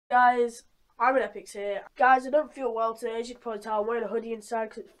Guys, I'm in Epics here. Guys, I don't feel well today, as you can probably tell. I'm wearing a hoodie inside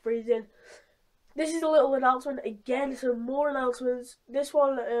because it's freezing. This is a little announcement again, so more announcements. This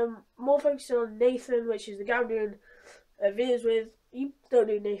one, more focusing on Nathan, which is the guy I'm doing videos with. You don't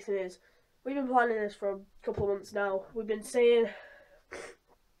know who Nathan is. We've been planning this for a couple of months now. We've been saying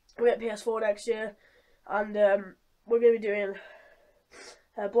we get PS4 next year, and we're going to be doing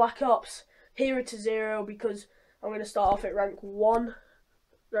Black Ops Hero to Zero, because I'm going to start off at rank 1.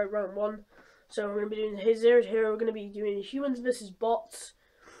 Round 1. So we're going to be doing his Zero to Hero. We're going to be doing humans versus bots,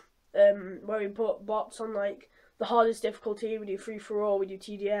 where we put bots on like the hardest difficulty. We do free for all, we do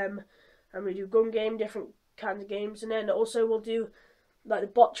TDM, and we do gun game, different kinds of games. And then also we'll do like the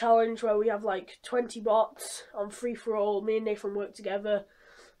bot challenge, where we have like 20 bots on free for all. Me and Nathan work together,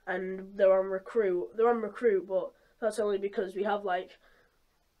 and they're on recruit. But that's only because we have like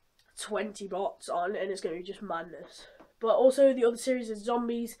 20 bots on, and it's going to be just madness. But also the other series is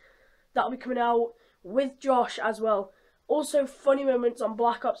Zombies. That'll be coming out with Josh as well. Also funny moments on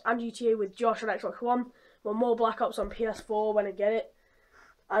Black Ops and GTA with Josh on Xbox One. Well, more Black Ops on PS4 when I get it.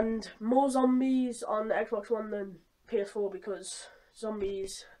 And more Zombies on Xbox One than PS4, because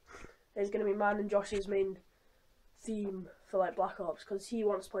Zombies is going to be mine and Josh's main theme for like Black Ops, because he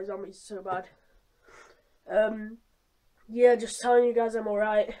wants to play Zombies so bad. Yeah, just telling you guys I'm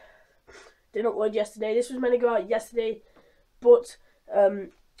alright. Didn't upload yesterday. This was meant to go out yesterday, but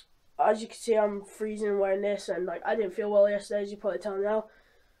as you can see, I'm freezing wearing this, and like I didn't feel well yesterday, as you probably tell now.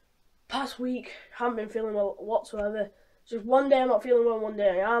 Past week, haven't been feeling well whatsoever. Just one day I'm not feeling well, one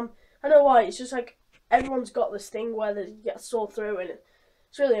day I am. I don't know why. It's just like everyone's got this thing where they get a sore throat, and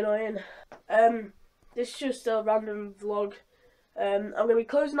it's really annoying. This is just a random vlog. I'm gonna be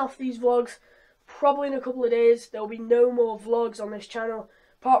closing off these vlogs probably in a couple of days. There will be no more vlogs on this channel,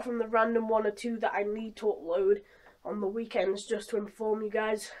 apart from the random 1 or 2 that I need to upload on the weekends just to inform you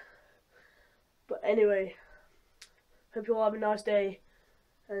guys. But anyway, hope you all have a nice day,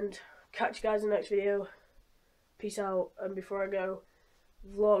 and catch you guys in the next video. Peace out. And before I go,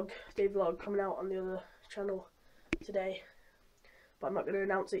 day vlog coming out on the other channel today, but I'm not going to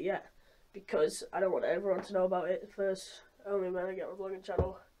announce it yet because I don't want everyone to know about it first. Only when I get my vlogging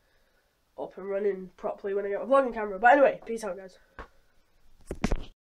channel up and running properly, when I get my vlogging camera. But anyway, peace out, guys.